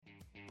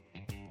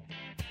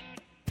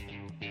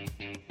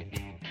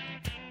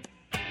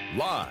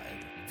Live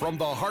from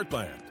the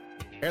heartland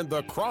and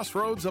the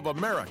crossroads of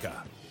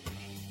America,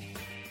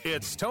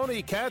 it's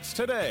Tony Katz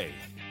Today.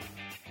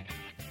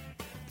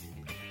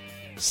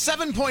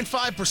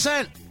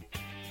 7.5%.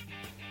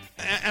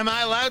 Am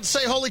I allowed to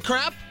say holy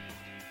crap?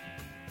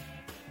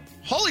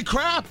 Holy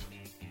crap.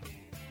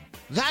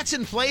 That's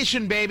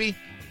inflation, baby.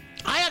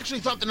 I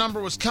actually thought the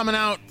number was coming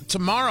out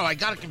tomorrow. I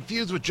got it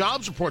confused with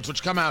jobs reports,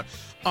 which come out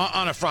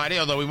on a Friday,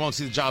 although we won't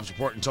see the jobs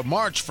report until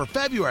March for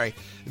February.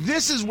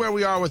 This is where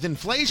we are with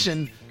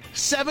inflation,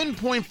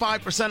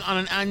 7.5% on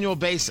an annual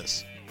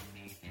basis.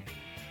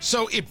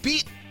 So it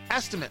beat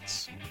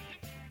estimates.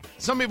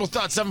 Some people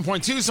thought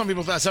 7.2, some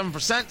people thought 7%,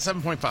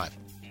 7.5.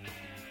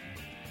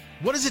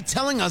 What is it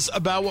telling us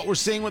about what we're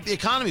seeing with the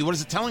economy? What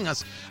is it telling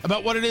us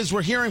about what it is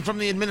we're hearing from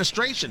the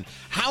administration?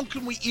 How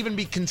can we even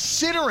be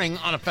considering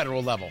on a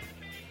federal level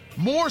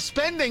more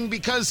spending?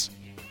 Because,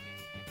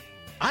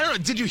 I don't know,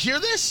 did you hear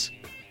this?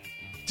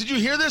 Did you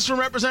hear this from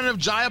Representative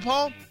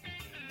Jayapal?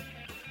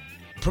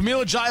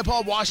 Pramila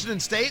Jayapal, Washington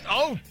State?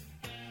 Oh,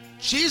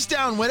 she's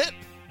down with it.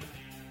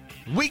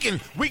 We can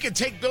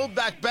take Build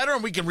Back Better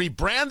and we can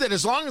rebrand it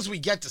as long as we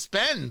get to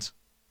spend.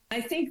 I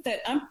think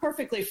that I'm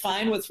perfectly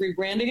fine with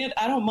rebranding it.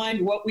 I don't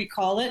mind what we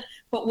call it,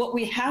 but what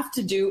we have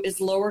to do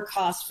is lower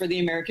costs for the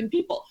American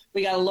people.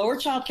 We got to lower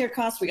childcare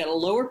costs. We got to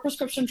lower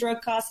prescription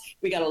drug costs.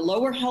 We got to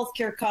lower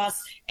healthcare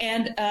costs.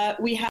 And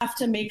we have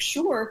to make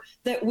sure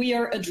that we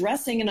are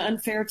addressing an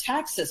unfair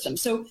tax system.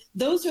 So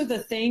those are the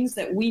things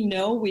that we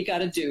know we got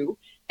to do.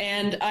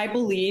 And I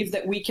believe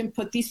that we can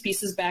put these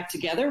pieces back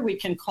together. We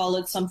can call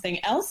it something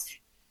else.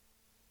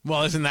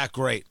 Well, isn't that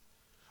great?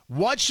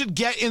 What should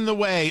get in the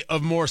way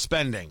of more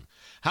spending?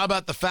 How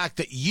about the fact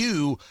that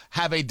you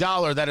have a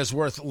dollar that is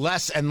worth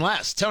less and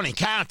less? Tony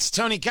Katz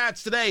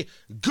Today.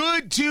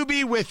 Good to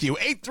be with you.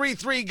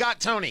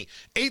 833-GOT-TONY.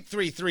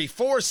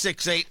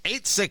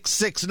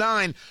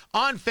 833-468-8669.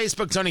 On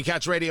Facebook, Tony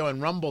Katz Radio,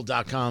 and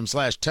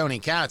rumble.com/Tony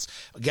Katz.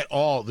 Get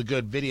all the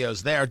good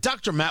videos there.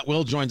 Dr. Matt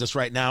Will joins us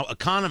right now,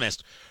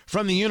 economist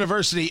from the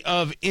University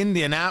of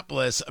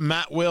Indianapolis.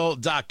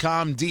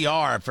 MattWill.com,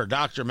 DR for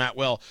Dr. Matt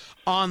Will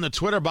on the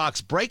Twitter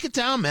box. Break it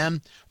down,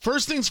 man.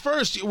 First things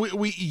first,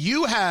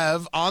 you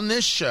have on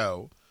this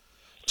show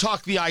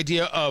talked the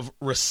idea of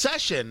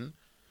recession,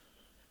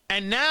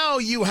 and now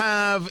you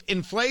have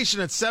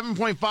inflation at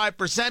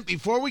 7.5%.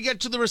 Before we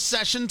get to the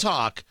recession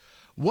talk,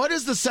 what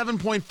does the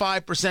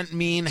 7.5%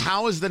 mean?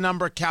 How is the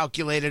number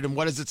calculated, and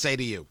what does it say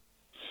to you?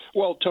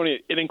 Well, Tony,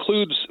 it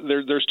includes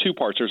there's two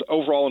parts. There's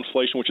overall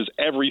inflation, which is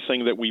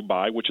everything that we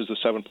buy, which is the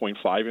 7.5,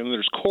 and then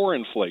there's core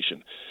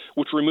inflation,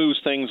 which removes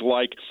things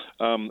like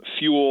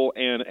fuel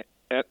and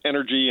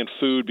energy and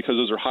food because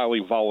those are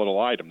highly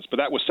volatile items. But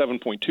that was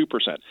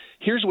 7.2%.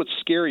 Here's what's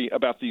scary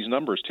about these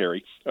numbers,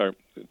 Tony.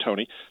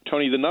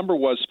 Tony, the number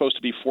was supposed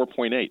to be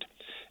 4.8.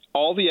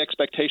 All the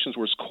expectations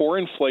was core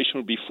inflation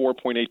would be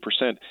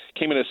 4.8%,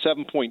 came in at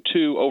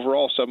 7.2,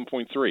 overall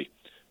 7.3.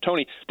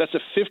 Tony, that's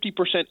a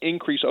 50%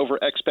 increase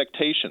over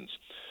expectations.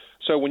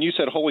 So when you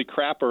said holy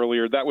crap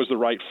earlier, that was the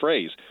right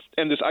phrase.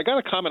 And I got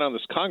a comment on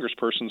this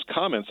congressperson's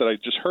comments that I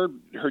just heard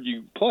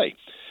you play.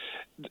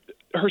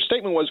 Her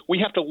statement was, we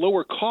have to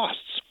lower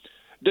costs.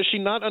 Does she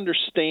not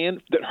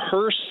understand that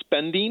her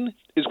spending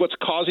is what's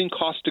causing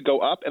costs to go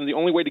up, and the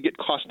only way to get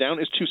costs down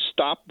is to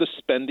stop the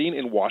spending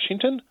in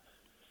Washington?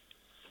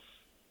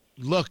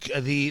 Look,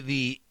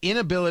 the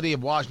inability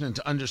of Washington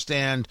to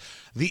understand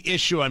the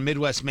issue on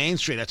Midwest Main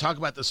Street. I talk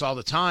about this all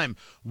the time.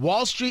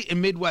 Wall Street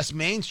and Midwest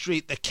Main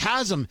Street, the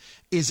chasm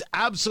is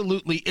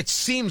absolutely, it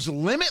seems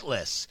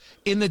limitless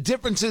in the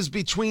differences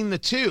between the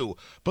two.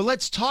 But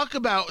let's talk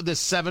about the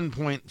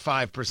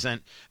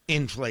 7.5%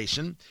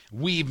 inflation.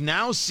 We've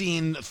now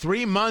seen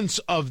 3 months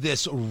of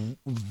this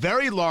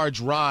very large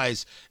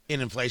rise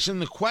in inflation.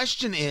 The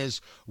question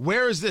is,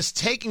 where is this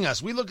taking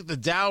us? We look at the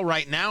Dow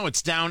right now,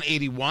 it's down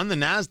 81. The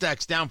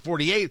NASDAQ's down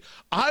 48.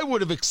 I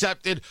would have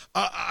expected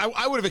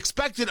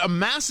a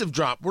massive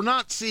drop. We're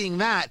not seeing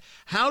that.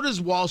 How does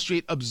Wall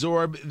Street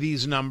absorb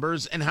these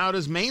numbers, and how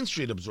does Main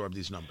Street absorb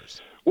these numbers?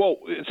 Well,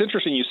 it's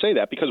interesting you say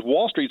that because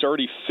Wall Street's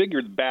already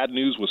figured bad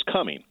news was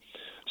coming.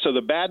 So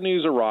the bad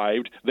news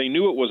arrived. They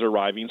knew it was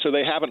arriving, so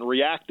they haven't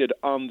reacted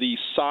on the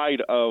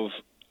side of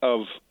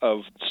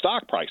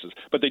stock prices.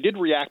 But they did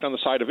react on the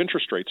side of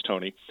interest rates,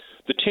 Tony.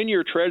 The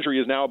 10-year Treasury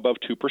is now above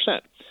 2%.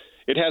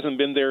 It hasn't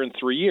been there in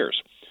 3 years.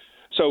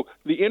 So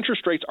the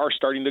interest rates are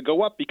starting to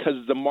go up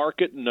because the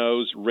market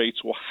knows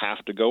rates will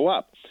have to go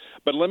up.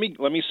 But let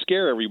me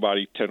scare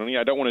everybody, Tony.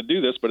 I don't want to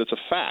do this, but it's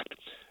a fact.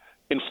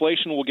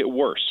 Inflation will get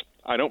worse.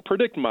 I don't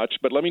predict much,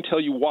 but let me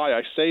tell you why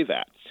I say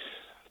that.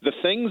 The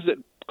things that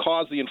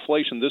caused the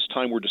inflation this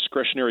time were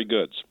discretionary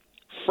goods,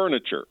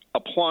 furniture,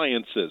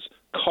 appliances,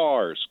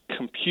 cars,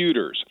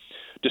 computers.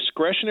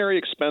 Discretionary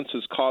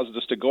expenses caused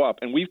us to go up,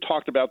 and we've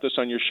talked about this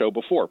on your show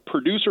before.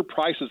 Producer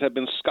prices have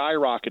been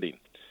skyrocketing.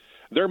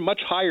 They're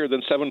much higher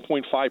than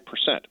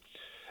 7.5%.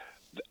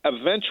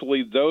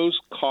 Eventually, those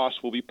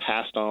costs will be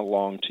passed on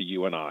along to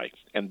you and I,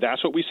 and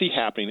that's what we see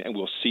happening, and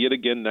we'll see it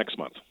again next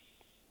month.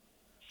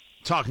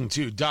 talking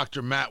to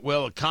Dr. Matt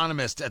Will,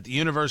 economist at the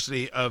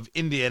University of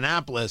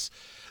Indianapolis.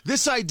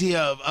 This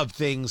idea of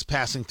things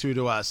passing through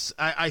to us,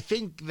 I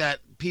think that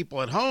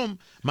people at home,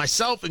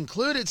 myself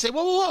included, say,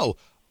 whoa,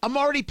 I'm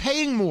already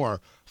paying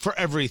more for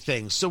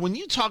everything. So when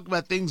you talk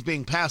about things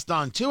being passed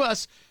on to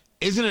us,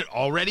 isn't it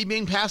already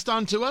being passed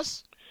on to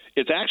us?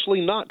 It's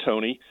actually not,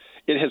 Tony.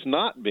 It has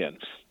not been.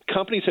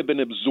 Companies have been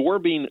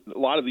absorbing a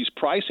lot of these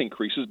price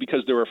increases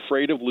because they're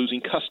afraid of losing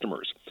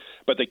customers,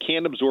 but they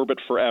can't absorb it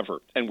forever.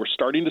 And we're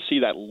starting to see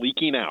that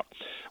leaking out.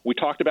 We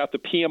talked about the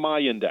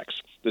PMI index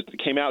that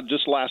came out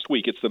just last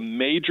week. It's the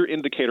major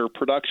indicator of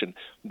production.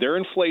 Their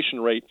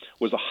inflation rate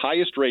was the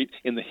highest rate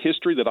in the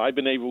history that I've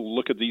been able to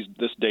look at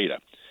this data.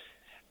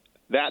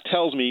 That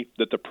tells me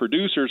that the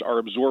producers are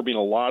absorbing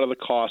a lot of the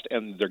cost,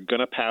 and they're going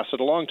to pass it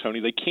along, Tony.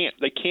 They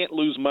can't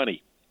lose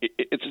money.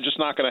 It's just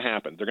not going to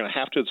happen. They're going to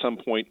have to at some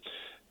point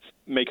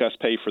make us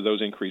pay for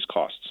those increased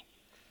costs.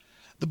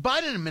 The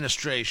Biden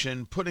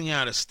administration putting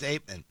out a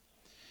statement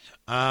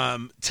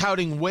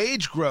touting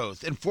wage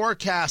growth and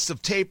forecasts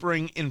of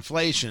tapering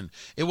inflation.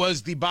 It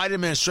was the Biden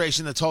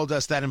administration that told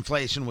us that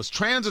inflation was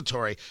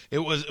transitory. It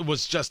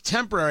was just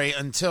temporary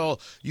until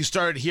you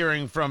started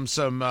hearing from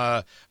some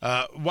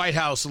White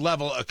House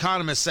level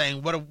economists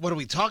saying, what are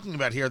we talking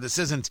about here? This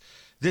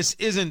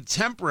isn't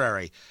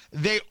temporary.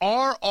 They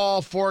are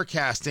all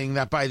forecasting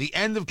that by the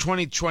end of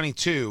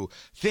 2022,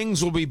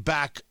 things will be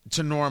back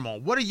to normal.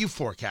 What are you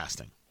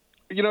forecasting?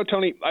 You know,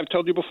 Tony, I've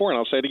told you before, and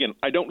I'll say it again,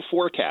 I don't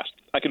forecast.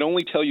 I can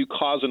only tell you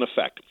cause and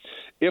effect.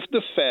 If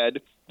the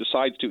Fed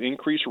decides to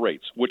increase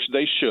rates, which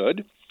they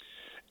should,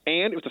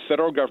 and if the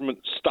federal government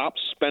stops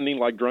spending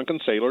like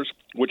drunken sailors,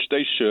 which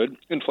they should,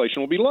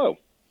 inflation will be low.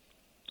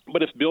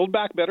 But if Build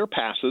Back Better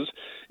passes,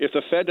 if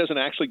the Fed doesn't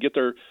actually get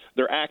their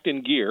act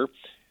in gear,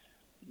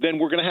 then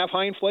we're going to have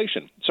high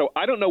inflation. So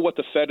I don't know what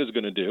the Fed is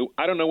going to do.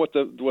 I don't know what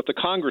the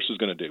Congress is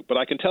going to do. But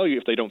I can tell you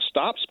if they don't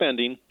stop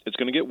spending, it's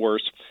going to get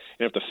worse.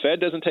 And if the Fed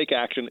doesn't take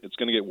action, it's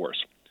going to get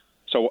worse.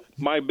 So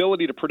my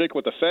ability to predict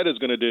what the Fed is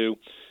going to do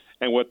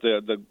and what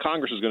the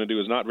Congress is going to do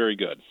is not very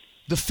good.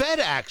 The Fed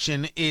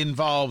action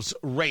involves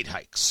rate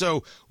hikes.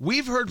 So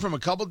we've heard from a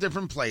couple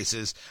different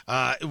places.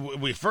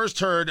 We first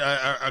heard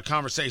a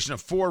conversation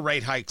of 4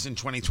 rate hikes in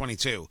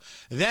 2022.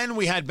 Then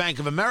we had Bank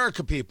of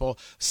America people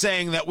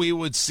saying that we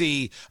would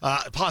see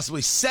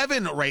possibly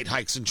 7 rate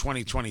hikes in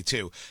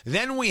 2022.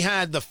 Then we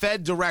had the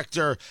Fed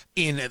director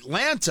in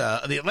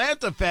Atlanta, the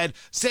Atlanta Fed,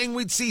 saying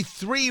we'd see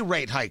 3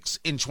 rate hikes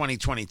in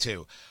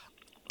 2022.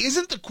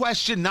 Isn't the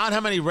question not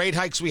how many rate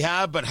hikes we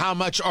have, but how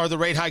much are the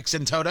rate hikes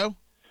in toto?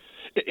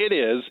 It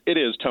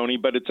is, Tony,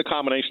 but it's a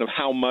combination of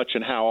how much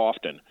and how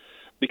often.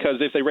 Because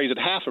if they raise it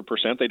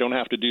 0.5%, they don't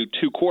have to do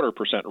 0.25%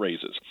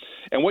 raises.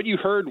 And what you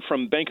heard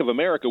from Bank of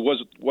America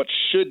was what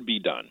should be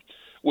done.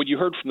 What you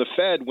heard from the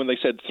Fed when they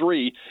said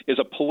 3 is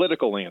a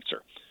political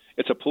answer.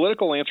 It's a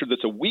political answer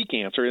that's a weak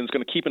answer, and it's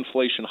going to keep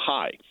inflation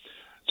high.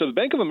 So the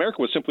Bank of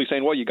America was simply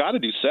saying, well, you got to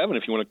do 7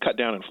 if you want to cut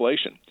down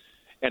inflation.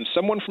 And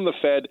someone from the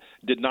Fed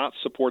did not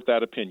support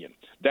that opinion.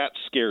 That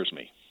scares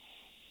me.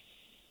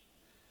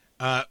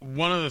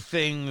 One of the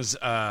things,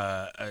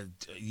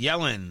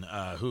 Yellen,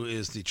 who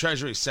is the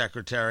Treasury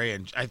Secretary,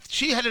 and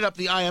she headed up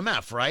the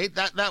IMF, right?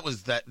 That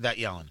was that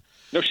Yellen.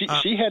 No, she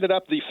headed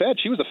up the Fed.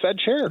 She was the Fed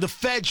chair. The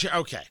Fed chair,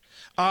 okay.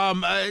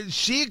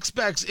 She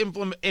expects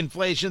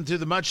inflation through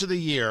the much of the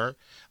year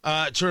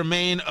to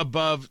remain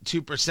above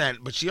 2%.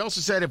 But she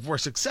also said if we're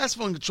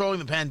successful in controlling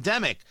the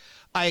pandemic,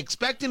 I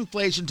expect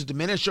inflation to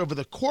diminish over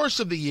the course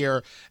of the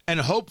year and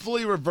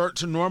hopefully revert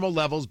to normal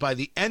levels by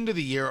the end of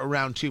the year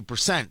around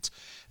 2%.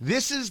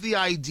 This is the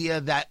idea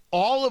that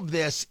all of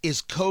this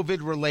is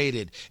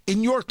COVID-related.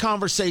 In your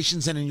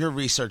conversations and in your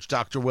research,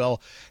 Dr.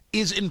 Will,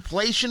 is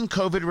inflation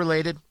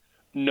COVID-related?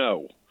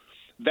 No.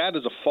 That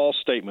is a false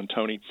statement,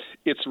 Tony.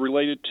 It's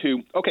related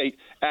to, okay,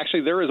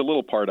 actually there is a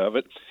little part of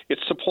it. It's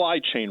supply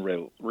chain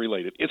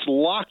related. It's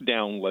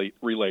lockdown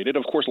related.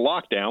 Of course,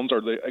 lockdowns are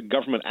the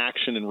government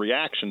action in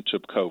reaction to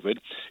COVID.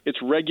 It's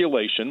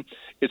regulation.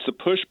 It's the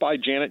push by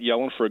Janet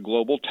Yellen for a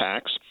global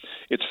tax.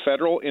 It's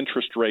federal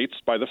interest rates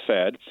by the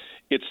Fed.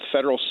 It's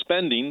federal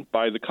spending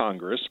by the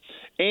Congress.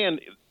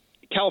 And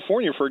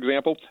California, for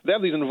example, they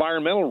have these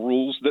environmental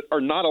rules that are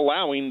not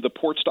allowing the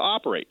ports to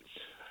operate.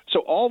 So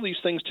all these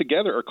things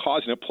together are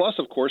causing it, plus,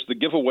 of course, the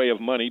giveaway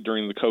of money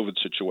during the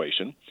COVID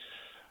situation.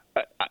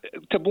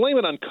 To blame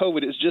it on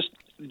COVID is just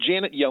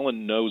Janet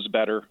Yellen knows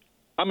better.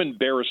 I'm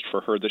embarrassed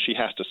for her that she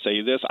has to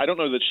say this. I don't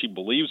know that she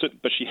believes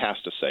it, but she has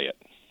to say it.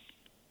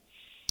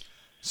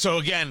 So,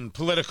 again,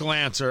 political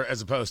answer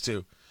as opposed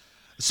to...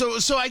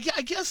 So I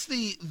guess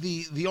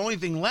the only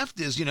thing left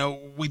is,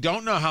 we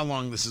don't know how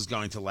long this is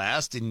going to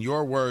last. In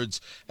your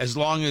words, as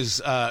long as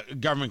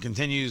government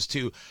continues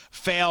to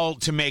fail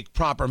to make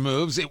proper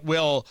moves, it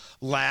will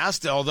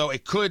last, although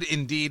it could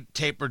indeed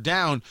taper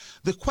down.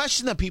 The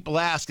question that people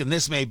ask, and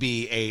this may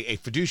be a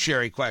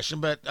fiduciary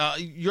question, but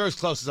you're as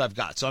close as I've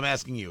got, so I'm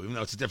asking you, even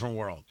though it's a different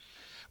world.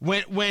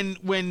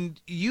 When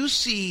you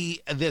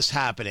see this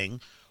happening,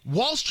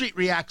 Wall Street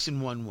reacts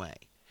in one way.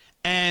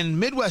 And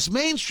Midwest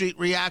Main Street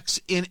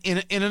reacts in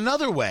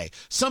another way.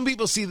 Some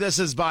people see this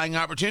as buying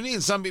opportunity,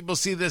 and some people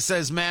see this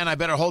as, man, I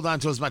better hold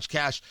on to as much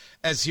cash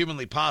as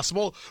humanly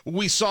possible.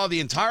 We saw the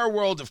entire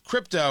world of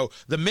crypto,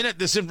 the minute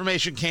this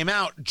information came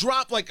out,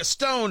 drop like a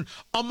stone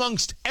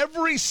amongst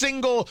every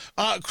single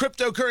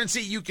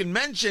cryptocurrency you can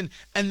mention,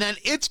 and then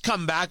it's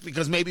come back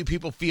because maybe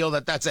people feel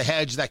that that's a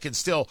hedge that can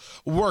still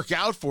work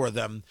out for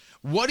them.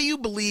 What do you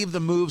believe the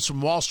moves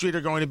from Wall Street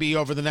are going to be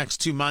over the next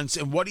 2 months,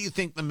 and what do you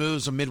think the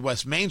moves of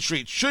Midwest Main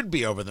Street should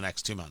be over the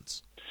next 2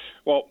 months?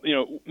 Well,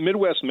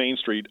 Midwest Main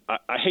Street,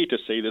 I hate to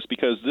say this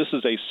because this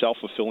is a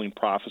self-fulfilling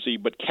prophecy,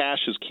 but cash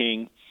is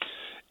king.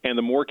 And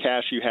the more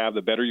cash you have,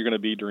 the better you're going to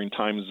be during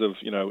times of,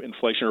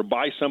 inflation, or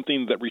buy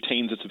something that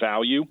retains its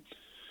value.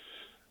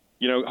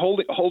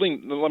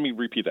 Let me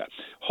repeat that.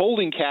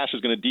 Holding cash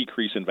is going to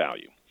decrease in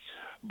value.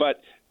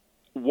 But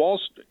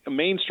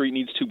Main Street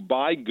needs to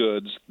buy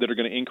goods that are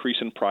going to increase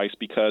in price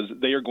because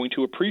they are going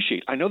to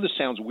appreciate. I know this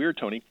sounds weird,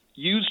 Tony.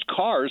 Used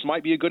cars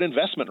might be a good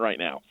investment right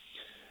now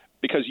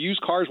because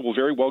used cars will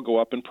very well go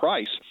up in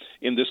price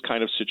in this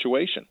kind of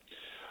situation.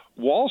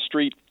 Wall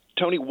Street's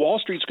going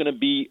to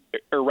be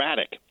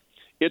erratic.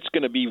 It's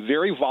going to be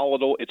very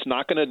volatile. It's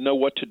not going to know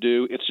what to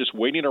do. It's just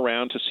waiting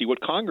around to see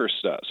what Congress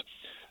does.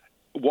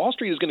 Wall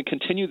Street is going to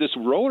continue this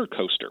roller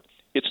coaster.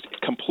 It's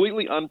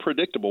completely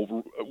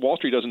unpredictable. Wall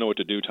Street doesn't know what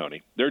to do,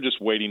 Tony. They're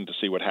just waiting to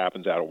see what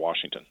happens out of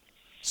Washington.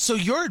 So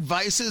your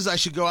advice is I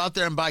should go out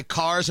there and buy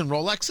cars and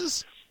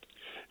Rolexes?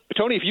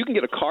 Tony, if you can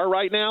get a car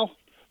right now,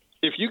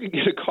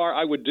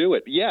 I would do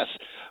it. Yes,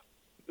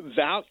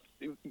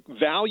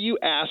 value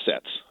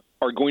assets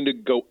are going to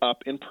go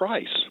up in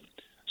price.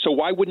 So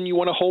why wouldn't you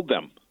want to hold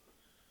them?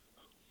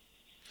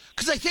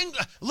 Because I think,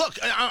 look,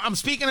 I'm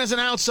speaking as an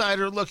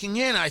outsider looking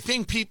in. I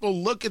think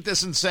people look at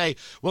this and say,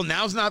 well,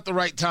 now's not the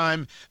right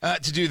time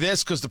to do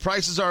this because the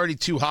price is already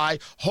too high.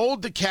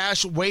 Hold the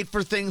cash, wait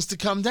for things to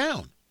come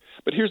down.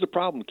 But here's the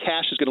problem.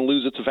 Cash is going to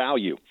lose its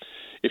value.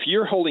 If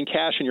you're holding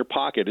cash in your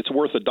pocket, it's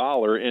worth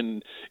 $1,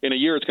 and in a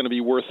year it's going to be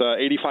worth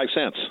 85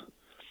 cents.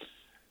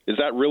 Is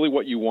that really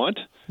what you want?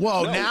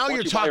 Well, no, now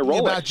you're talking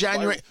about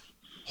January.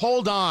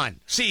 Hold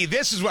on. See,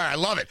 this is where I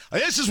love it.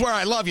 This is where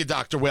I love you,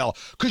 Dr. Will,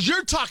 because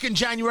you're talking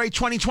January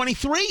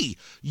 2023.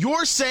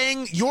 You're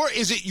saying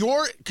is it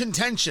your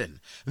contention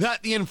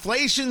that the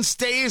inflation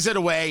stays at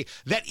a way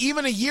that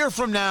even a year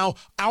from now,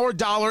 our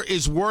dollar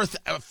is worth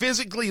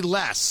physically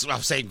less?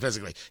 I'm saying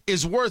physically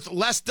is worth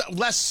less,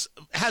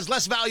 has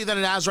less value than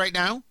it has right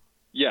now?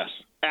 Yes,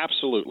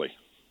 absolutely.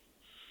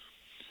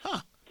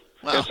 Huh.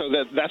 Well, and so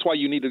that's why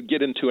you need to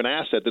get into an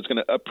asset that's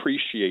going to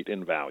appreciate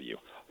in value.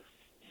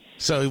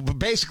 So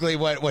basically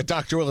what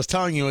Dr. Will is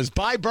telling you is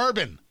buy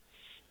bourbon.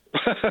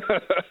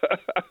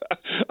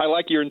 I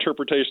like your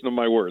interpretation of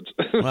my words.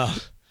 Well,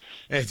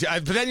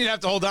 but then you'd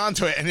have to hold on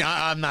to it, and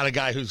I'm not a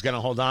guy who's going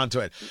to hold on to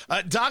it.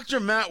 Dr.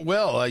 Matt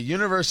Will,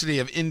 University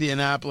of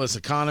Indianapolis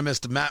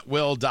economist,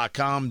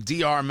 mattwill.com,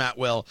 Dr. Matt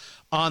Will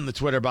on the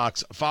Twitter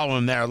box. Follow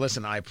him there.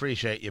 Listen, I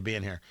appreciate you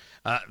being here.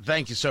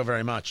 Thank you so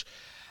very much.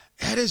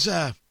 That is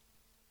a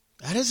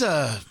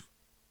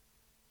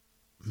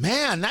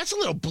man, that's a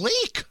little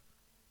bleak.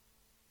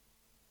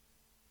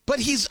 But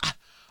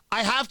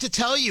I have to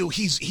tell you,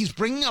 he's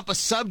bringing up a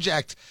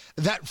subject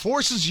that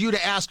forces you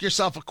to ask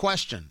yourself a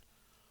question.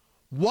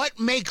 What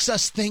makes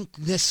us think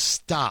this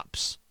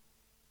stops?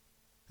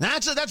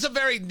 That's a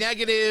very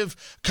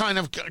negative kind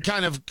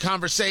of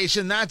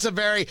conversation. That's a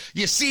very,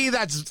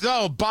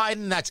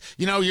 Biden, that's,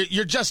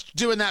 you're just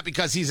doing that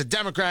because he's a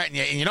Democrat and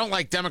you don't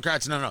like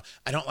Democrats. No,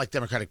 I don't like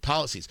Democratic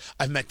policies.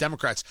 I've met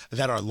Democrats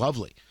that are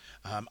lovely.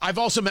 I've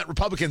also met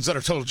Republicans that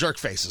are total jerk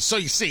faces. So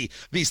you see,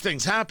 these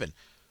things happen.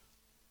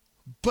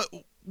 But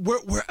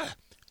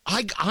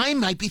I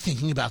might be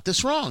thinking about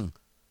this wrong.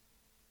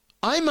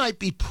 I might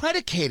be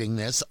predicating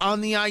this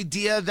on the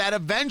idea that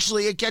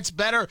eventually it gets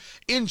better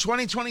in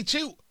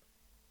 2022.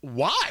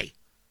 Why?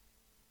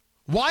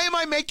 Why am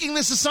I making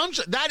this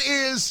assumption?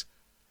 That's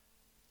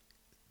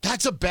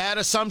a bad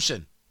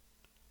assumption.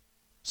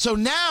 So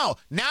now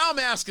I'm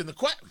asking the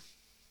question.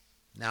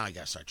 Now I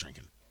gotta start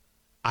drinking.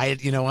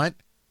 You know what?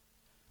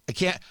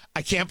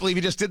 I can't believe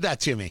you just did that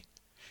to me.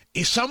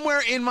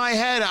 Somewhere in my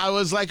head, I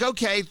was like,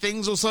 okay,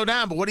 things will slow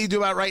down, but what do you do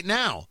about right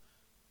now?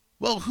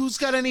 Well, who's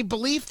got any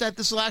belief that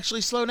this will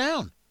actually slow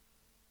down?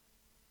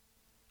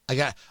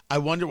 I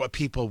wonder what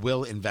people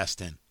will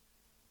invest in.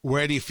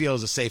 Where do you feel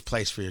is a safe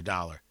place for your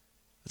dollar?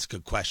 That's a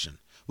good question.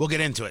 We'll get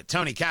into it.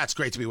 Tony Katz,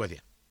 great to be with you.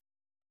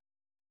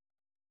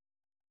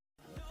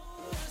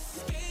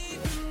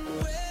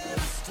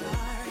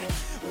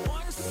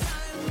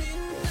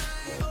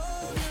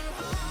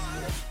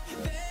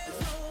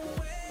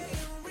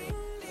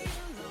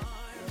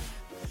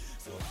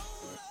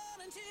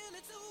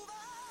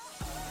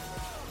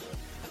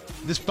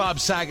 This Bob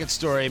Saget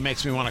story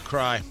makes me want to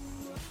cry.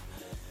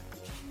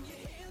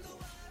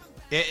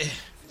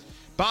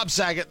 Bob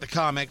Saget, the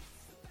comic,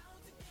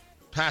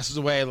 passes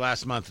away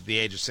last month at the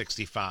age of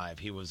 65.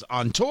 He was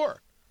on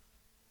tour,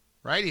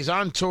 right? He's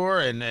on tour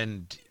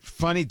and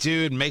funny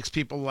dude, makes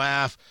people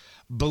laugh.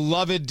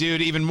 beloved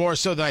dude, even more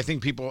so than I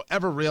think people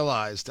ever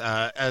realized,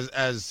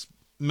 as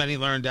many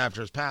learned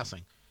after his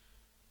passing,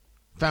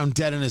 found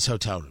dead in his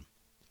hotel room.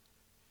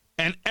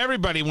 And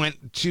everybody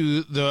went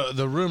to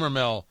the rumor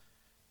mill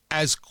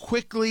as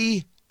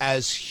quickly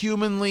as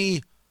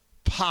humanly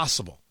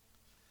possible.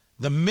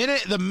 The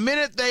minute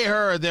they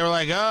heard, they were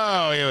like,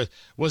 "Oh,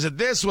 was it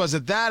this? Was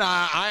it that?"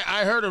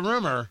 I heard a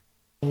rumor.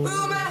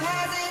 Rumor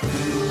has it.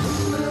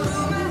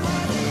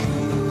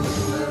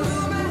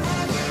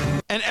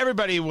 And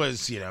everybody was,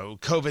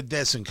 COVID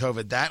this and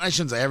COVID that. I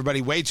shouldn't say everybody,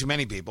 way too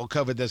many people,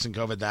 COVID this and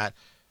COVID that.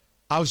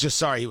 I was just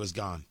sorry he was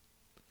gone.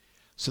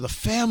 So the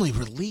family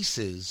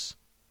releases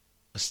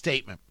a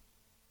statement.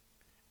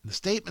 The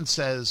statement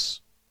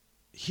says,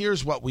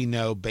 here's what we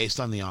know based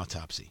on the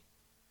autopsy.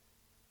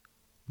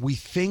 We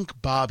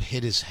think Bob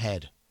hit his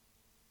head.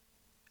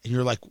 And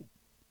you're like,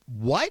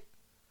 what?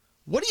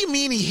 What do you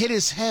mean he hit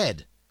his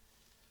head?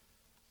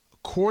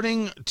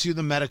 According to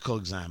the medical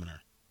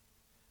examiner,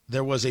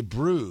 there was a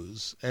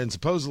bruise, and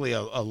supposedly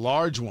a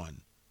large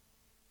one,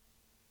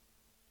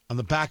 on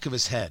the back of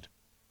his head.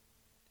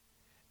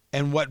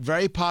 And what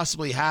very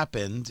possibly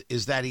happened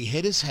is that he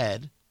hit his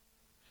head.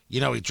 He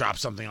dropped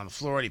something on the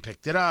floor and he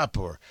picked it up,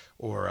 or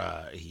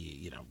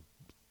he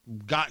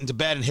got into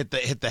bed and hit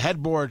the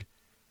headboard.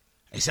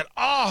 And he said,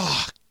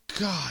 "Oh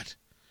God,"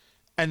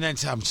 and then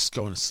said, "I'm just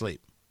going to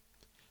sleep,"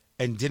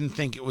 and didn't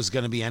think it was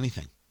going to be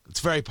anything. It's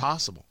very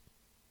possible.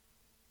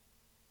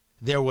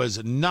 There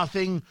was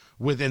nothing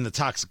within the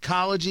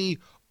toxicology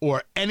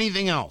or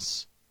anything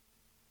else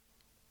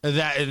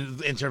that,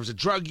 in terms of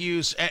drug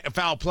use,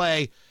 foul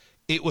play,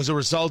 it was a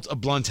result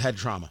of blunt head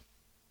trauma.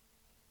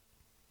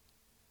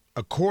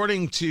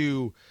 According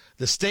to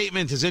the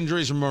statement, his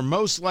injuries were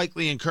most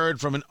likely incurred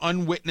from an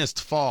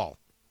unwitnessed fall.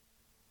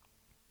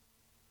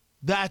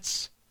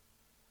 That's...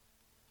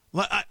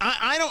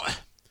 I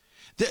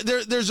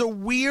don't... There's a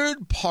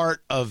weird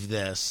part of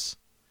this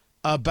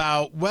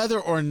about whether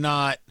or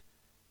not...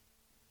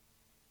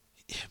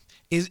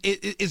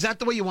 Is that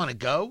the way you want to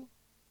go?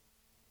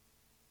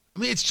 I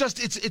mean,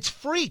 it's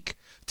freak.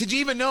 Did you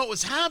even know it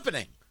was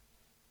happening?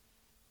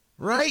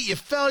 Right? You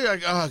fell, you're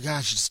like, oh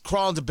gosh, just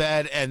crawl into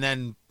bed, and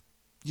then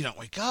you don't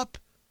wake up.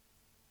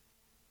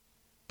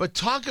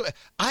 But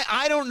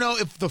I don't know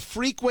if the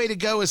freak way to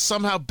go is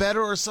somehow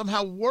better or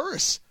somehow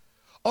worse.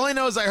 All I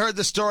know is I heard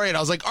the story and I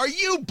was like, are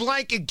you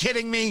blanking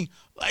kidding me?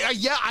 I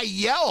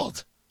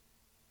yelled.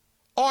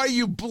 Are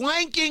you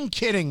blanking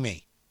kidding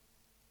me?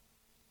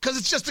 Because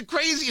it's just the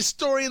craziest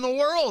story in the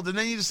world. And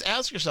then you just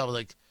ask yourself,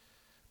 like,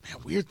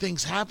 man, weird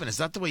things happen. Is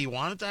that the way you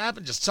want it to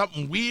happen? Just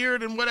something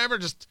weird and whatever,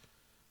 just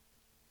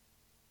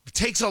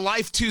takes a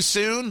life too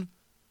soon?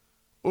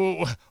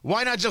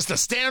 Why not just the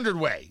standard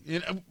way?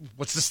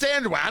 What's the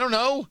standard way? I don't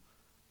know.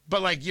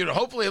 But,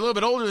 hopefully a little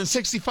bit older than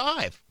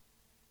 65.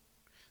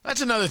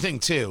 That's another thing,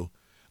 too.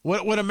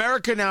 What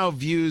America now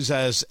views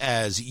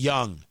as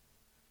young,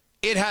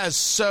 it has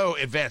so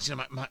advanced.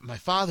 My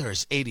father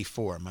is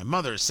 84. My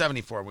mother is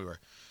 74.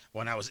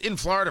 When I was in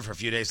Florida for a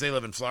few days, they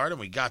live in Florida,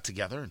 and we got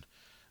together, and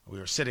we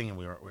were sitting, and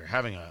we were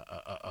having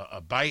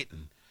a bite,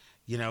 and,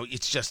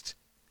 it's just...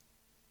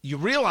 You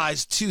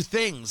realize two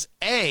things.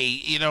 A,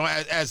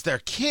 as their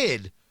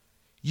kid,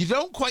 you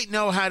don't quite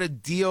know how to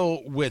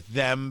deal with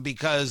them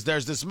because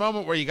there's this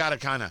moment where you got to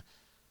kind of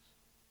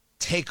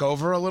take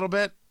over a little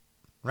bit,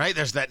 right?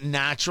 There's that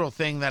natural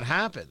thing that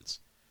happens.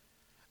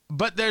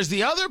 But there's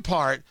the other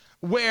part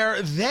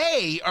where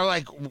they are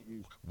like,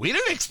 we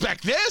didn't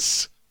expect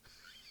this.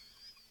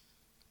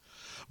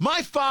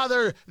 My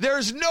father,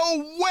 there's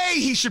no way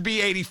he should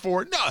be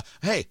 84. No,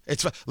 hey,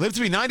 live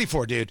to be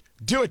 94, dude.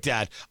 Do it,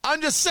 Dad.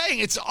 I'm just saying,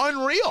 it's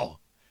unreal.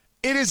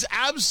 It is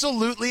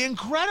absolutely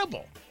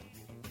incredible.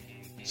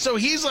 So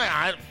he's like,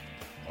 I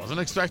wasn't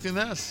expecting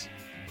this.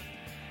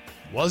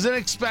 Wasn't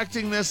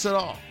expecting this at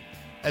all.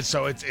 And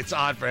so it's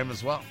odd for him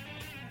as well.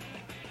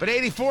 But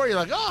 84, you're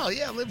like, oh,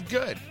 yeah, live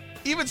good.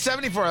 Even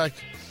 74, like,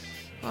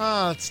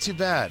 oh, it's too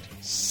bad.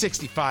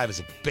 65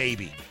 is a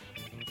baby.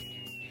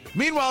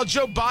 Meanwhile,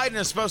 Joe Biden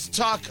is supposed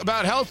to talk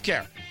about health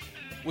care,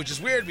 which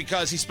is weird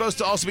because he's supposed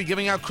to also be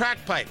giving out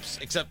crack pipes,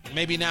 except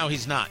maybe now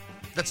he's not.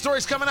 That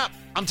story's coming up.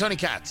 I'm Tony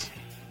Katz.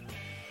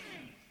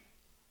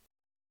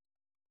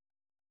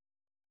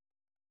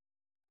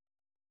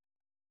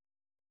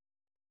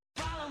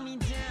 Follow me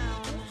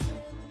down,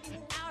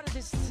 out of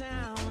this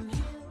town.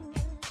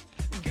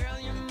 Girl,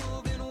 you're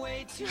moving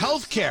way too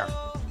Health care.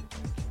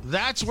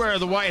 That's where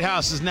the White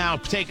House is now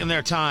taking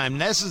their time.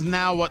 This is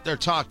now what they're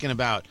talking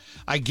about.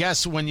 I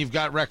guess when you've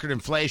got record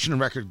inflation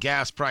and record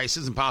gas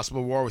prices and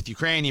possible war with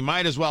Ukraine, you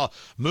might as well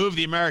move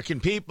the American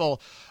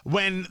people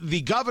when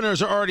the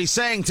governors are already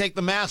saying take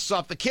the masks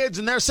off the kids,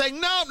 and they're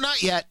saying, no,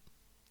 not yet.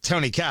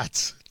 Tony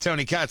Katz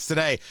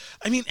today.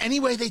 I mean, any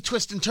way they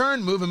twist and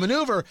turn, move and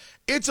maneuver,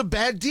 it's a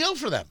bad deal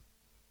for them.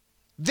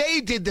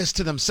 They did this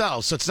to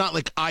themselves, so it's not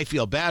like I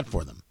feel bad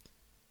for them.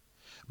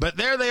 But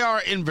there they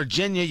are in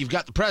Virginia. You've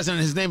got the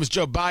president. His name is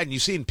Joe Biden.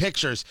 You've seen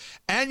pictures.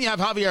 And you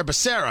have Javier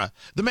Becerra,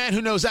 the man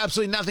who knows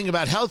absolutely nothing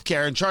about health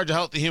care, in charge of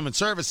Health and Human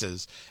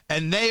Services.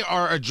 And they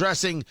are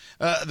addressing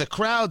the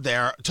crowd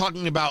there,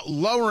 talking about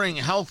lowering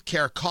health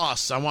care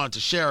costs. I wanted to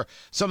share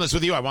some of this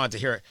with you. I wanted to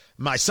hear it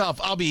myself.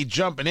 I'll be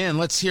jumping in.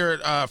 Let's hear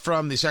it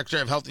from the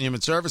Secretary of Health and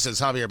Human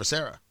Services, Javier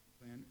Becerra.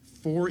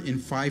 4 in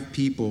 5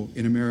 people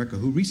in America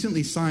who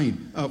recently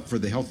signed up for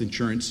the health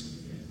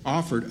insurance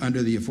offered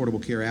under the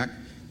Affordable Care Act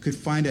could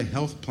find a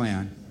health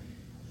plan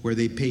where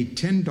they paid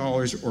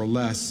 $10 or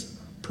less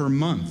per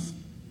month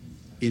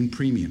in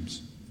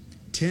premiums.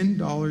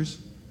 $10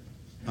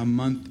 a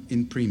month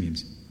in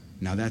premiums.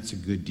 Now that's a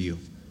good deal.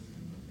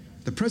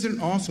 The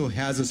president also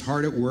has us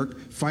hard at work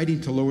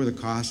fighting to lower the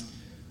cost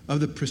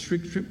of the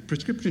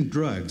prescription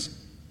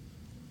drugs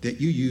that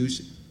you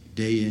use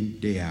day in,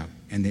 day out,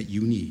 and that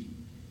you need.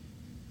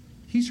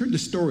 He's heard the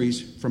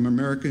stories from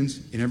Americans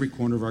in every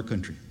corner of our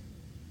country.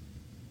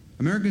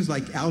 Americans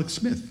like Alex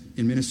Smith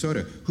in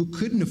Minnesota, who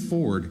couldn't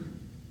afford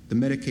the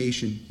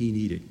medication he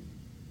needed.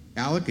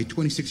 Alec, a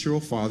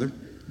 26-year-old father,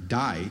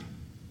 died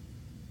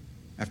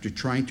after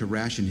trying to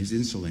ration his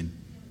insulin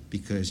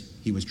because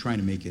he was trying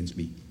to make ends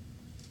meet.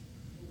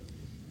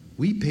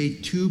 We pay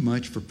too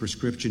much for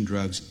prescription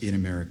drugs in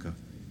America.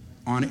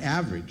 On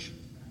average,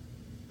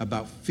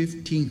 about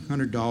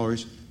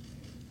 $1,500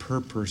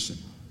 per person.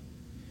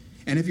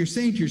 And if you're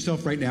saying to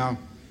yourself right now,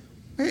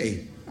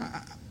 hey,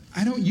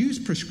 I don't use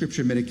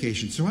prescription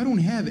medication, so I don't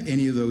have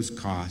any of those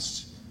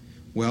costs.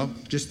 Well,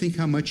 just think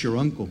how much your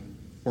uncle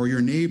or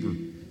your neighbor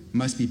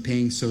must be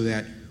paying, so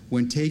that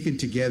when taken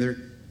together,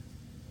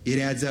 it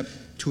adds up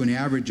to an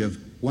average of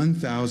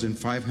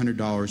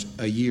 $1,500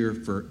 a year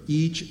for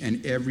each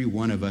and every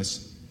one of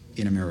us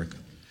in America.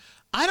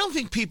 I don't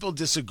think people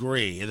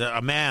disagree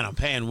that, man, I'm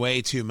paying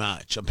way too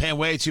much. I'm paying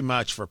way too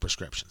much for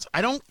prescriptions.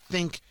 I don't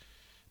think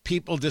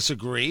people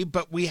disagree,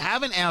 but we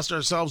haven't asked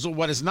ourselves, well,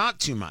 what is not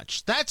too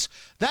much? That's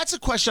a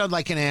question I'd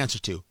like an answer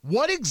to.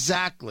 What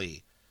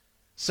exactly,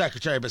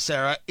 Secretary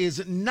Becerra,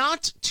 is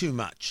not too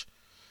much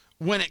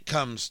when it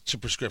comes to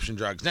prescription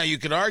drugs? Now, you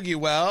could argue,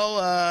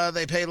 well,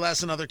 they pay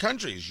less in other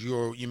countries.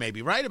 You may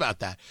be right about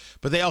that.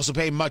 But they also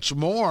pay much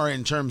more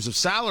in terms of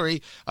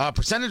salary,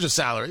 percentage of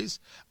salaries,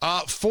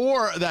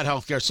 for that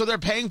health care. So they're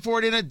paying for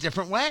it in a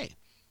different way.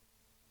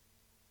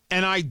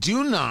 And I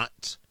do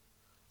not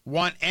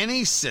want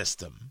any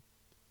system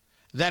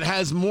that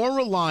has more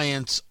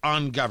reliance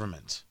on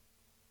government.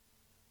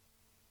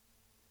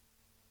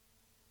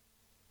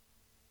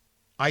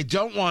 I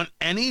don't want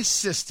any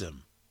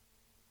system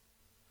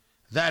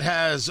that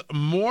has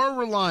more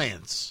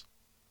reliance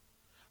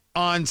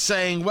on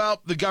saying,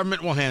 well, the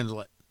government will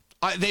handle it.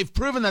 They've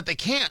proven that they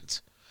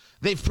can't.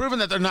 They've proven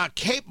that they're not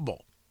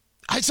capable.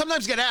 I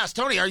sometimes get asked,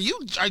 Tony, do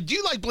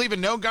you like believe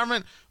in no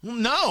government?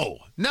 No.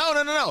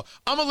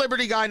 I'm a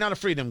liberty guy, not a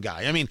freedom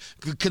guy. I mean,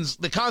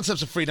 the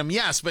concepts of freedom,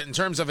 yes, but in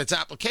terms of its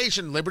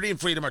application, liberty and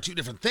freedom are two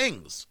different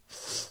things.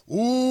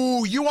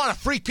 Ooh, you want to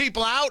freak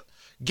people out?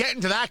 Get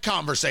into that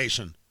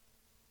conversation.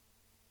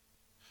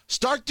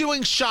 Start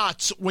doing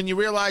shots when you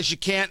realize you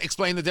can't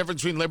explain the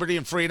difference between liberty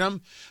and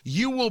freedom.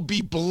 You will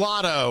be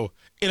blotto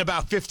in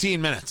about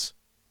 15 minutes.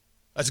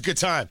 That's a good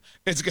time.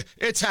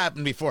 It's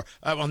happened before.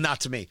 Well, not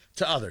to me,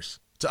 to others.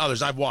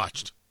 I've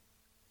watched.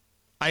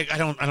 I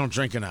don't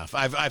drink enough.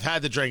 I've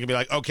had to drink and be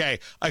like, okay,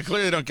 I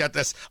clearly don't get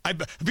this.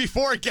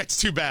 Before it gets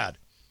too bad.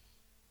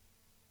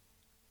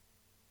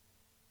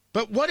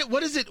 But what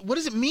does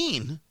it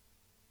mean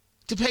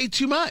to pay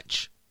too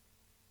much?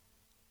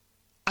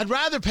 I'd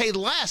rather pay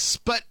less,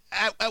 but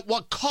at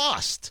what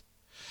cost?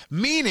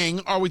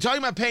 Meaning, are we talking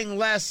about paying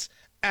less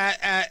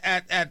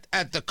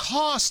at the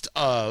cost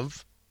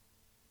of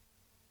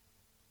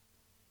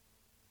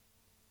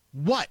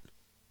what?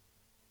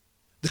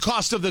 The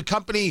cost of the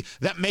company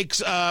that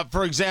makes,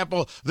 for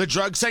example, the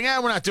drug, saying,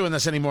 we're not doing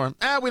this anymore.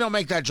 We don't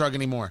make that drug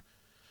anymore.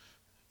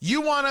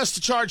 You want us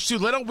to charge too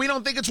little? We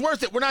don't think it's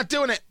worth it. We're not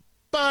doing it.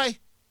 Bye.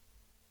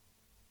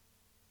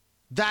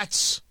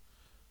 That's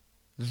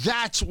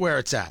where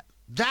it's at.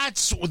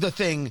 That's the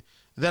thing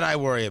that I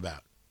worry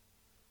about.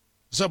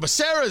 So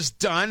Becerra's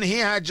done. He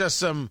had just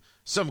some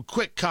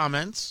quick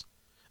comments,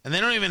 and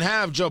they don't even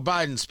have Joe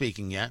Biden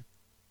speaking yet.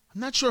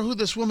 I'm not sure who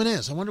this woman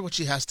is. I wonder what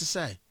she has to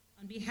say.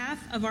 On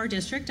behalf of our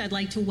district, I'd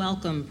like to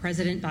welcome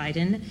President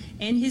Biden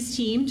and his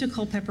team to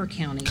Culpeper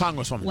County.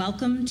 Congresswoman.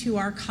 Welcome to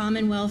our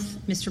Commonwealth,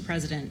 Mr.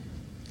 President.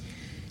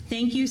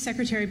 Thank you,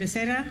 Secretary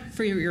Becerra,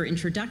 for your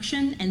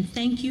introduction, and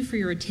thank you for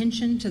your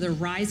attention to the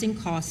rising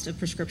cost of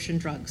prescription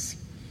drugs.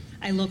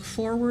 I look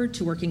forward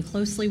to working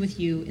closely with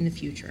you in the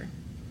future.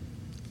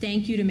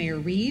 Thank you to Mayor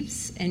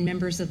Reeves and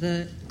members of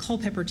the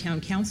Culpeper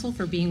Town Council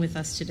for being with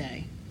us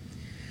today.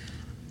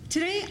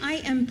 Today, I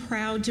am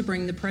proud to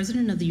bring the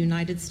President of the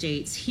United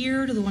States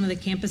here to one of the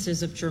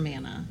campuses of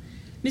Germanna.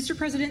 Mr.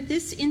 President,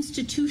 this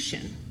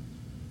institution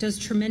does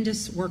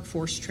tremendous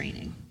workforce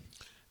training.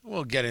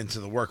 We'll get into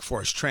the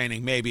workforce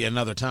training maybe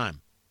another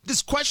time.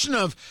 This question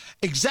of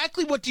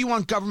exactly what do you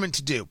want government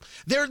to do?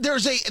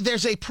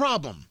 There's a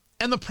problem.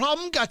 And the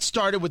problem got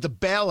started with the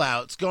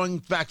bailouts going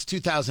back to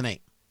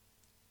 2008.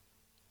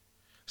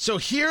 So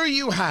here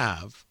you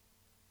have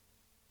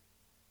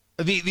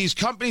these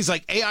companies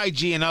like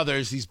AIG and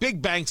others, these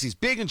big banks, these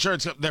big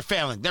insurance companies, they're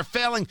failing. They're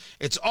failing.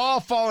 It's all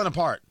falling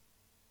apart.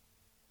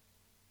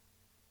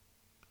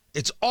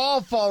 It's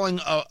all falling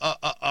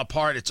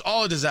apart. It's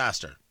all a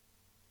disaster.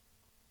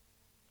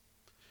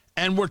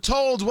 And we're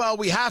told, well,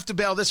 we have to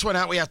bail this one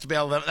out. We have to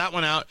bail that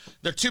one out.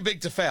 They're too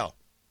big to fail.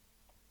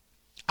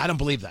 I don't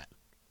believe that.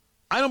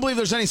 I don't believe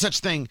there's any such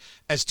thing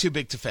as too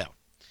big to fail.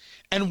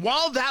 And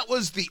while that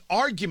was the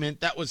argument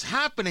that was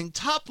happening,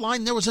 top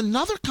line, there was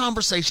another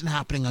conversation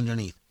happening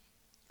underneath.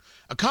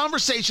 A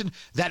conversation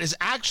that is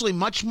actually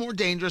much more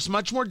dangerous,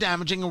 much more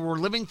damaging, and we're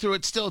living through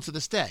it still to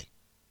this day.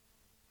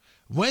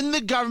 When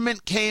the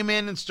government came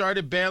in and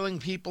started bailing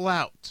people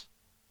out,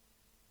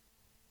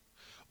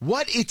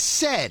 what it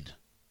said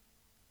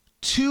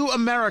to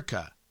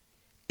America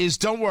is,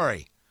 don't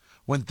worry,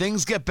 when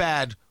things get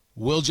bad,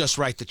 we'll just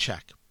write the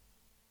check.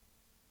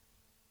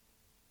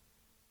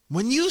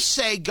 When you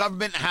say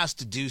government has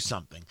to do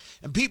something,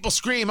 and people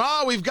scream,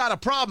 oh, we've got a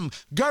problem,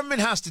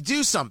 government has to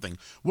do something.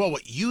 Well,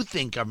 what you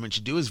think government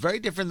should do is very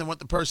different than what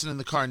the person in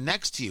the car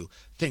next to you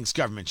thinks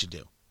government should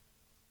do.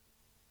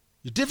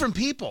 You're different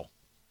people.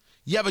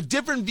 You have a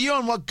different view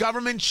on what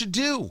government should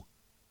do.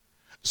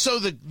 So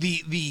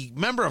the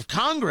member of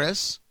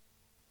Congress,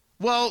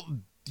 well,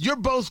 you're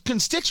both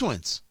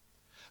constituents.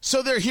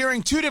 So they're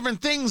hearing two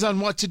different things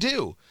on what to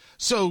do.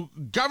 So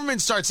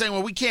government starts saying,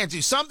 well, we can't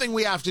do something,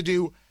 we have to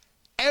do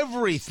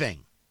everything.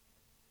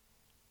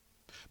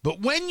 But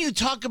when you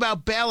talk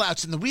about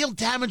bailouts and the real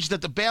damage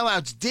that the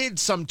bailouts did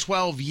some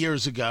 12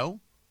 years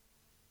ago,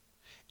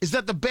 is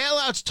that the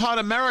bailouts taught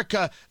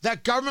America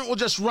that government will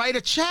just write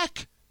a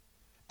check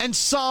and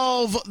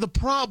solve the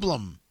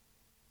problem.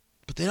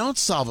 But they don't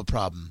solve a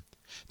problem.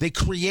 They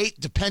create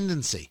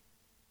dependency.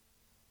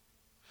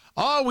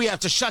 Oh, we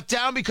have to shut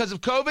down because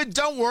of COVID?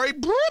 Don't worry.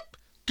 Bloop.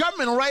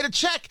 Government will write a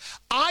check.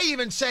 I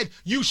even said,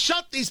 you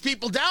shut these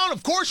people down.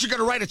 Of course you're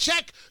going to write a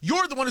check.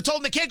 You're the one who told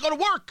them they can't go to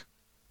work.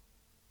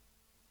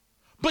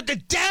 But the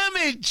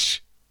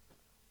damage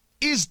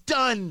is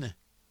done.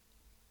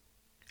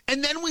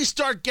 And then we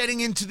start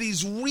getting into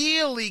these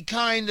really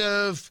kind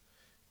of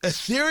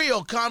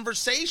ethereal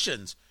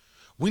conversations.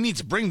 We need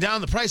to bring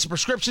down the price of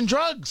prescription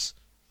drugs.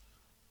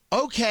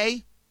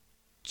 Okay,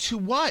 to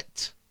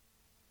what?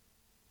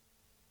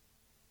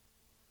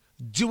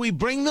 Do we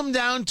bring them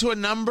down to a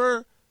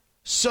number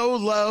so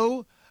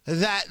low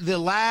that the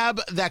lab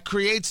that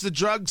creates the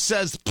drug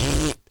says,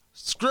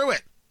 screw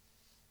it?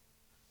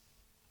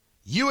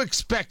 You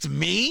expect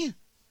me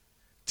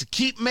to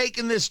keep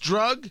making this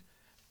drug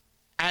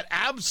at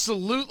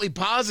absolutely,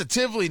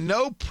 positively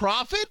no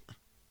profit?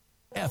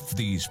 F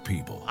these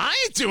people. I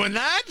ain't doing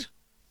that.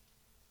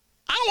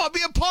 I don't want to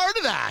be a part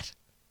of that.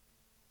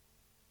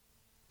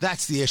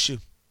 That's the issue.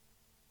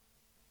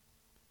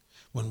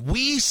 When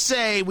we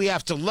say we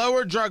have to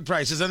lower drug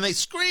prices, and they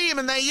scream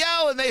and they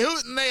yell and they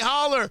hoot and they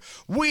holler,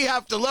 we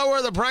have to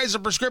lower the price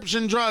of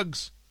prescription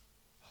drugs.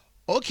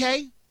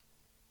 Okay,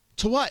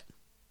 to what?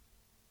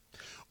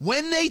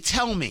 When they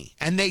tell me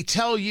and they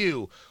tell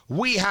you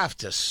we have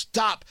to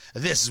stop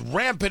this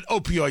rampant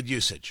opioid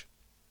usage,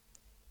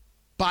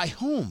 by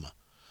whom?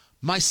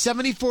 My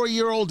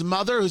 74-year-old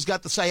mother who's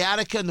got the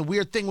sciatica and the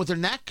weird thing with her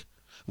neck?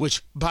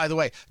 Which, by the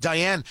way,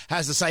 Diane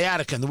has the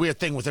sciatica and the weird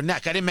thing with her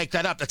neck. I didn't make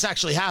that up. That's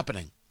actually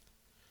happening.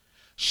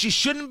 She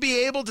shouldn't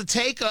be able to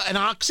take an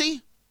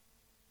oxy?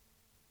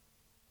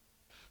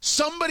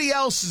 Somebody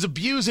else is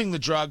abusing the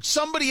drug.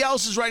 Somebody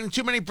else is writing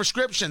too many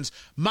prescriptions.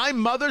 My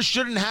mother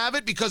shouldn't have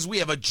it because we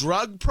have a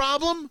drug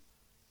problem?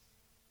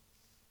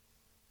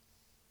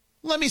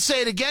 Let me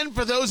say it again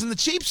for those in the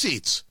cheap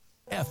seats.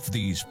 F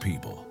these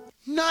people.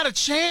 Not a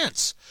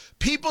chance.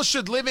 People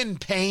should live in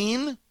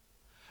pain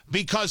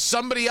because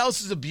somebody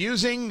else is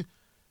abusing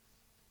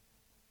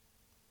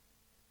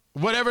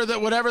whatever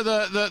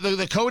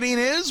the codeine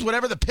is,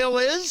 whatever the pill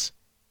is.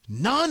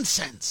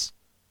 Nonsense.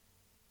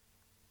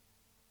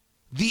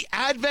 The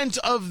advent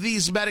of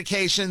these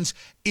medications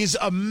is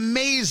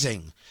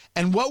amazing.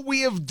 And what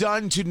we have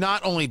done to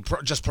not only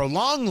just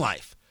prolong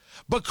life,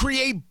 but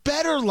create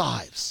better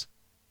lives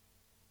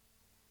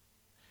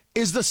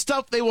is the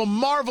stuff they will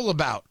marvel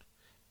about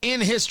in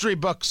history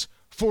books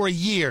for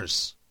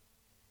years.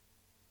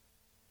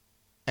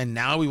 And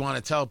now we want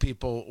to tell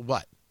people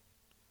what?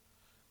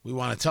 We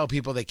want to tell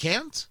people they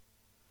can't?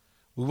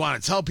 We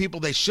want to tell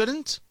people they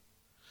shouldn't?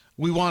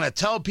 We want to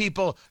tell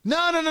people,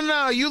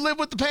 no, you live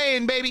with the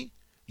pain, baby.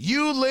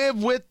 You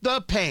live with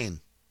the pain.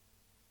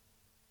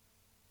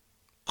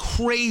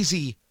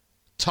 Crazy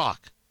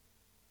talk.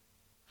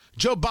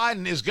 Joe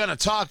Biden is going to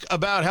talk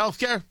about health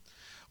care.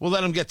 We'll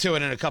let him get to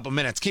it in a couple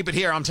minutes. Keep it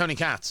here. I'm Tony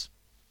Katz.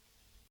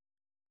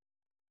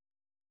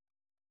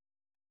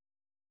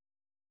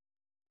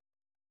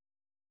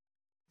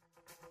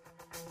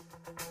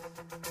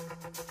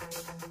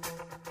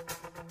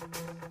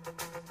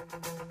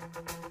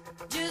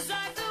 Just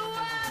like the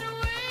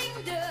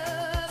white-winged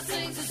dove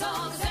sings a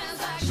song,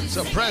 sounds like she's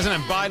So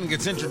President Biden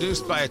gets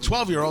introduced by a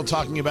 12-year-old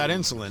talking about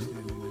insulin.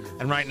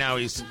 And right now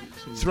he's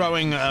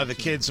throwing the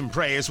kid some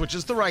praise, which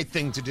is the right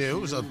thing to do. It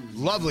was a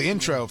lovely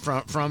intro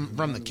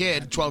from the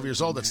kid, 12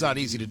 years old. That's not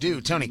easy to do.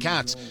 Tony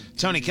Katz.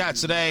 Tony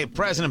Katz today,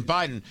 President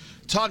Biden,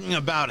 talking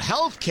about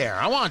health care.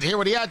 I wanted to hear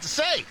what he had to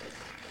say.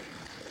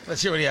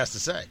 Let's hear what he has to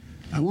say.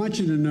 I want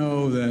you to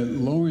know that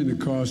lowering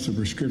the cost of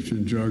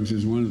prescription drugs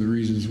is one of the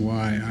reasons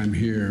why I'm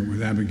here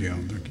with Abigail,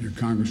 your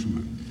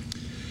Congresswoman.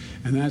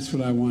 And that's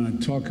what I want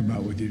to talk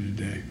about with you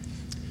today.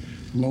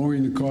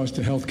 Lowering the cost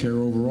of health care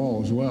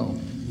overall as well.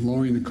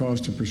 Lowering the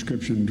cost of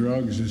prescription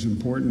drugs is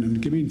important,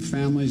 and giving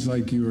families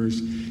like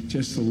yours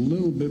just a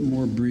little bit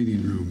more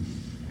breathing room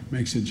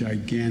makes a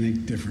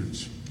gigantic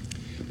difference.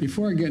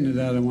 Before I get into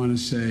that, I want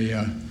to say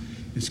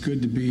it's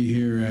good to be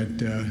here at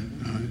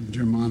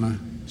Germanna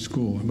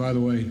School. And by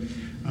the way,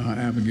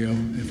 Abigail,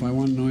 if I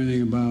want to know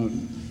anything about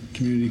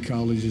community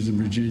colleges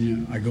in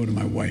Virginia, I go to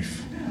my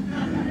wife.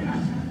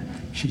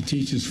 She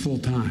teaches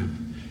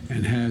full-time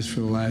and has for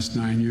the last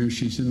 9 years.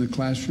 She's in the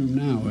classroom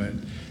now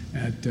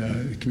at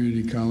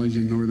community college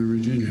in Northern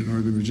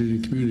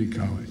Virginia Community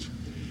College.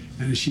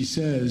 And she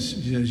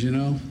says, you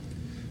know,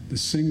 the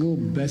single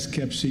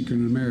best-kept secret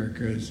in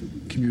America is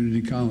community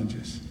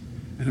colleges.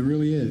 And it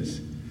really is.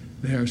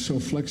 They are so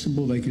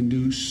flexible, they can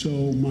do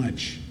so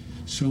much.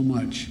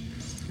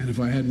 And if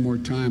I had more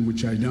time,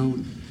 which I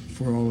don't,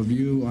 for all of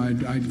you,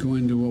 I'd go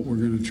into what we're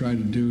going to try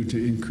to do to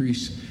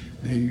increase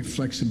the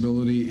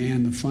flexibility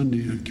and the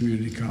funding of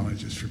community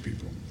colleges for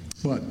people.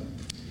 But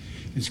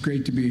it's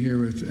great to be here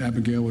with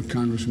Abigail, with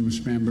Congresswoman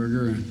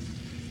Spanberger. And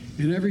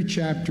in every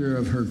chapter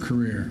of her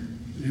career,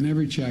 in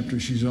every chapter,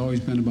 she's always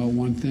been about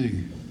one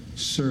thing: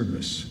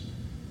 service.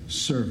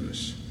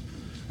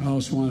 I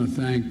also want to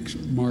thank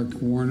Mark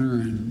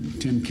Warner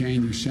and Tim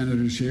Kaine, your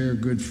senators here,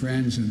 good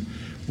friends, and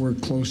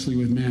worked closely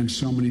with me on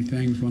so many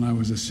things when I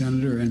was a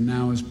senator and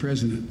now as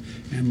president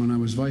and when I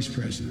was vice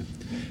president.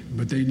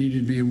 But they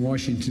needed me in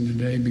Washington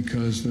today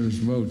because there's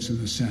votes in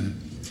the Senate.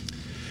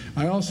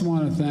 I also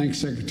want to thank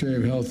Secretary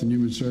of Health and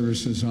Human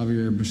Services,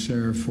 Javier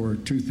Becerra, for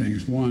two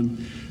things. One,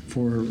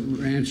 for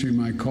answering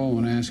my call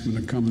when I asked him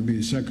to come and be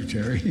the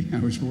secretary. I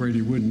was worried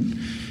he wouldn't.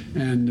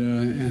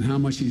 And how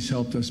much he's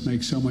helped us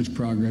make so much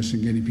progress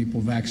in getting people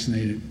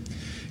vaccinated,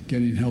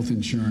 getting health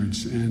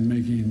insurance, and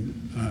making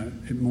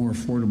it more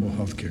affordable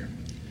health care.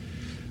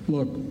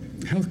 Look,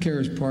 health care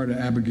is part of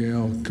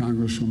Abigail,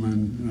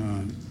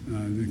 Congresswoman,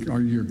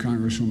 your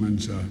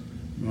Congresswoman's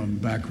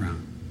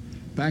background.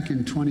 Back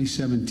in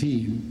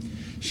 2017,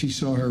 she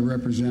saw her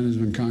representatives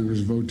in Congress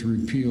vote to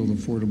repeal the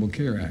Affordable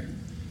Care Act.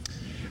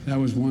 That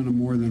was one of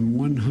more than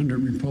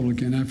 100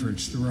 Republican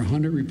efforts. There were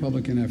 100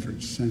 Republican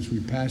efforts since we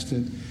passed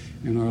it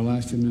in our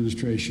last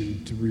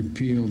administration to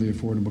repeal the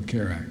Affordable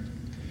Care Act.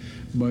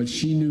 But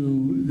she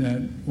knew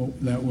that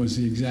that was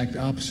the exact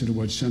opposite of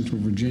what Central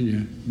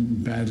Virginia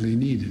badly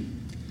needed.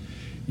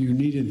 You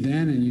needed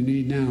then and you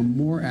need now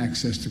more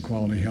access to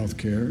quality health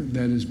care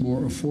that is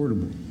more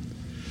affordable.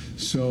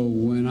 So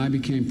when I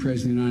became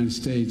President of the United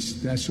States,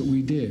 that's what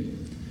we did.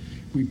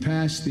 We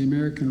passed the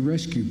American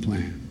Rescue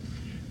Plan,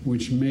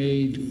 which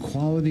made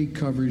quality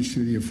coverage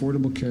through the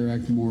Affordable Care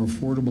Act more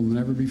affordable than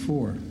ever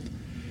before,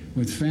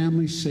 with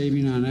families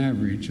saving on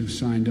average, have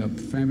signed up,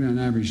 family on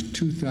average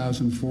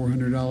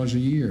 $2,400 a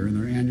year in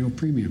their annual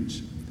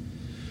premiums.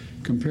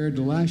 Compared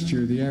to last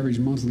year, the average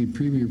monthly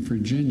premium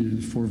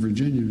for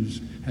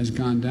Virginians has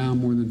gone down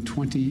more than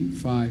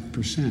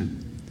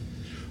 25%.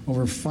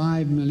 Over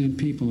 5 million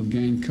people have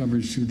gained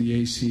coverage through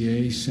the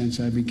ACA since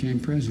I became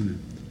president.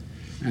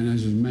 And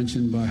as was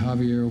mentioned by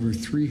Javier, over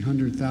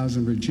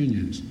 300,000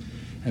 Virginians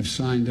have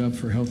signed up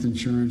for health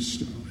insurance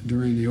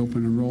during the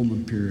open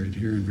enrollment period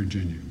here in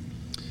Virginia.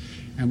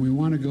 And we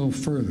want to go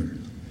further.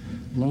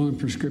 Lowering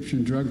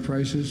prescription drug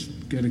prices,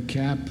 get a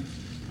cap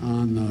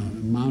on the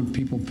amount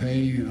people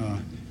pay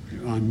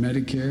on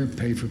Medicare,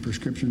 pay for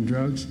prescription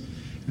drugs,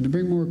 and to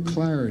bring more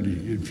clarity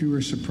and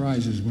fewer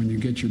surprises when you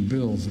get your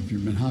bills if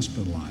you've been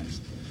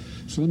hospitalized.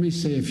 So let me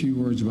say a few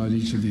words about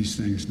each of these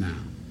things now.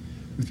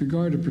 With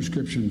regard to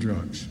prescription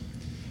drugs,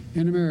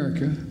 in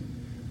America,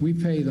 we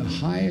pay the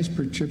highest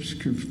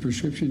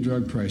prescription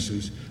drug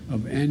prices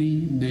of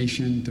any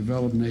nation,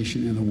 developed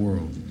nation in the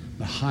world,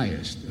 the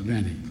highest of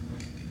any.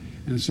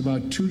 And it's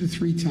about 2 to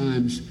 3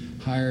 times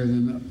higher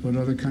than what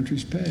other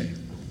countries pay.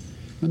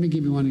 Let me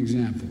give you one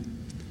example.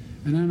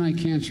 An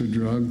anti-cancer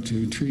drug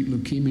to treat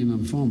leukemia and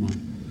lymphoma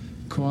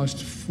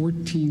costs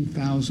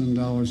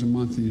 $14,000 a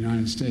month in the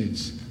United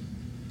States.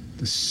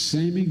 The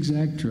same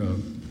exact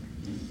drug,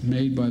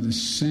 made by the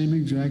same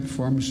exact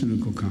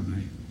pharmaceutical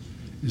company,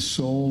 is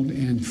sold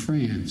in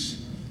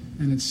France,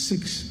 and it's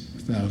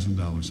 $6,000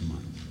 a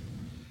month.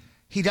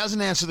 He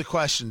doesn't answer the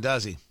question,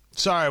 does he?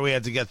 Sorry we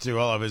had to get through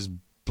all of his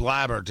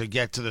blabber to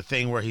get to the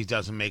thing where he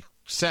doesn't make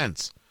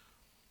sense.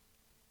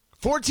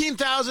 $14,000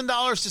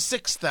 to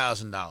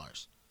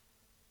 $6,000.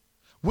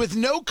 With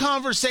no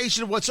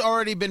conversation of what's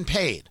already been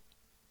paid.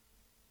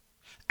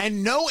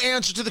 And no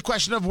answer to the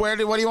question of what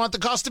do you want the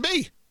cost to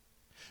be?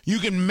 You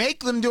can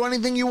make them do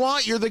anything you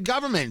want. You're the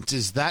government.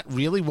 Is that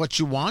really what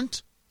you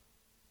want?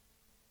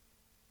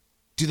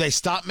 Do they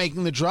stop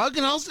making the drug?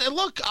 And I'll say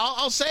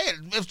it.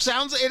 It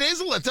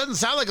doesn't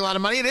sound like a lot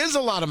of money. It is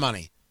a lot of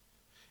money.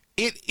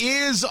 It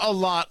is a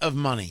lot of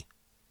money.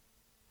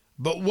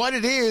 But what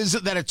it is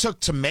that it took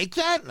to make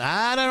that,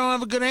 I don't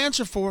have a good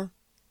answer for.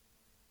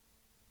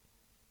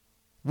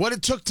 What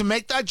it took to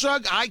make that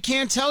drug, I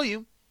can't tell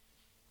you.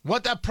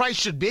 What that price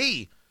should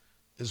be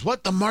is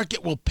what the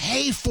market will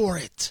pay for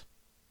it.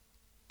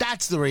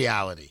 That's the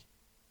reality.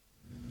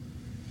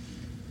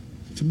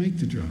 To make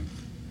the drug,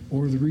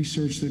 or the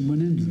research that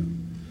went into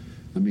them.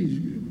 Let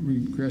me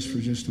regress for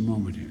just a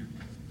moment here.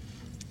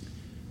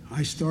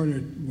 I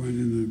started when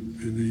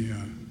in the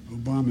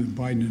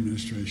Obama-Biden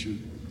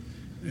administration,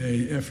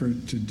 an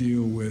effort to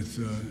deal with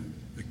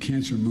the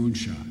cancer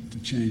moonshot, to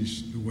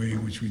change the way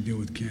in which we deal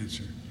with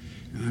cancer.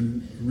 And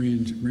I'm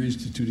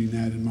reinstituting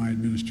that in my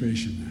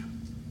administration now.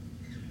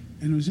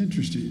 And it was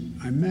interesting.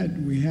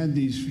 We had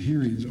these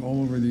hearings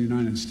all over the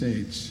United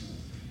States,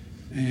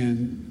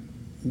 and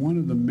one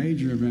of the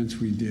major events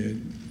we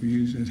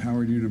used at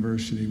Howard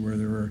University, where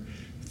there were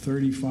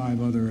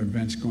 35 other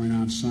events going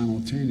on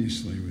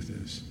simultaneously with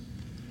this.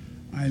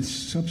 I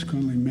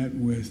subsequently met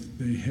with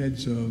the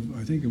heads of,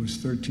 I think it was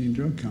 13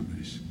 drug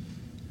companies.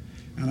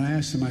 And I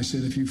asked them, I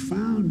said, if you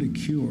found a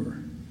cure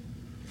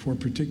for a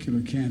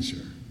particular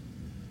cancer,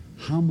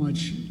 how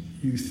much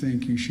you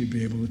think you should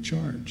be able to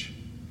charge?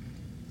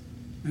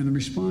 And the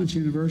response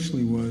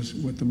universally was,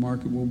 what the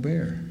market will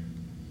bear.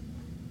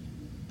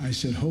 I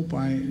said, hope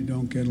I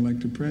don't get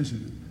elected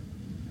president.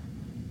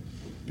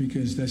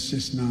 Because that's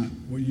just not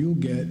what you'll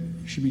get.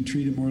 You should be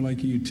treated more like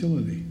a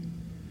utility.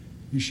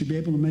 You should be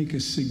able to make a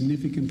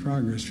significant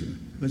progress.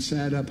 Let's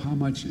add up how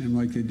much, and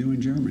like they do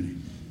in Germany.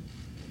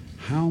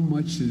 How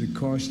much did it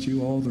cost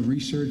you, all the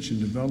research and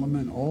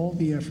development, all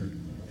the effort,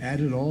 add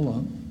it all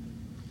up,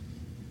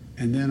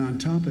 and then on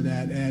top of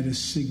that, add a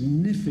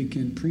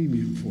significant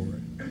premium for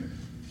it.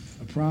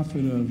 A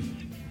profit of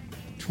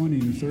 20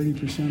 to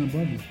 30%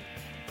 above it.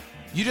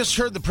 You just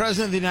heard the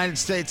President of the United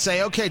States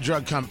say, okay,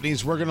 drug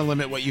companies, we're going to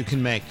limit what you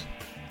can make.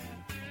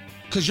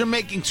 Because you're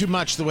making too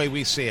much the way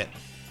we see it.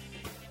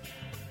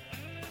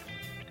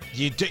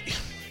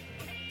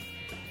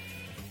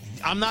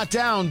 I'm not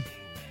down.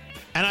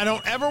 And I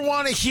don't ever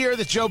want to hear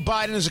that Joe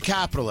Biden is a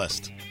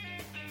capitalist.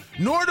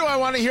 Nor do I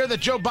want to hear that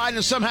Joe Biden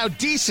is somehow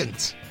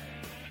decent.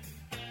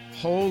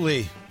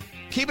 Holy.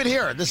 Keep it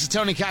here. This is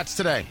Tony Katz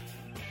Today.